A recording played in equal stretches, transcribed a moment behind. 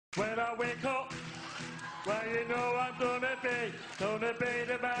When I wake up, well, you know I'm gonna be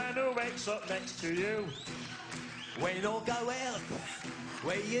the man who wakes up next to you. When I go out,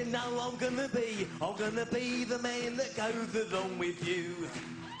 well, you know I'm gonna be the man that goes along with you.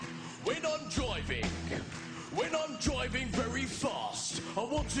 When I'm driving very fast, I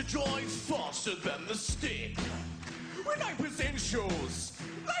want to drive faster than the stick. When I present shows,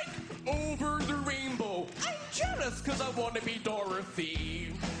 like Over the Rainbow, I'm jealous cause I want to be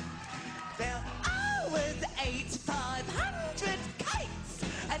Dorothy. Well, I was 8,500 kites,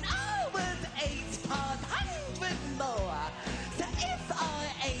 and I was 8,500 more. So if I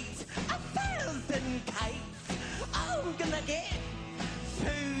ate 1,000 kites, I'm gonna get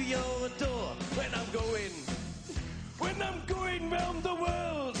through your door. When I'm going round the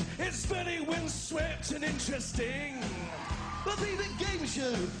world, it's very windswept and interesting. My favourite game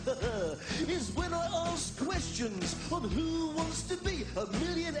show is when I ask questions on who wants to be a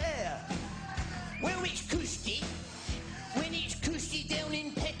millionaire. Well, it's Krusty. When it's Krusty down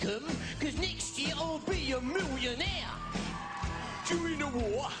in Peckham, cause next year I'll be a millionaire. During the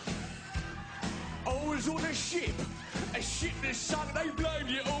war, I was on a ship that sunk, they blamed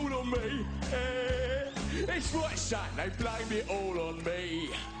it all on me. It's right, son, they blamed it all on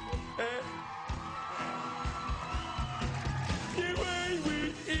me. I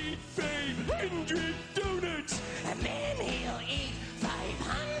would eat 500 donuts. A man, he'll eat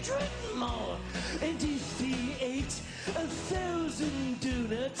 500 more. And if he ate 1,000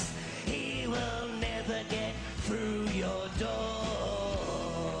 donuts, He will never get through your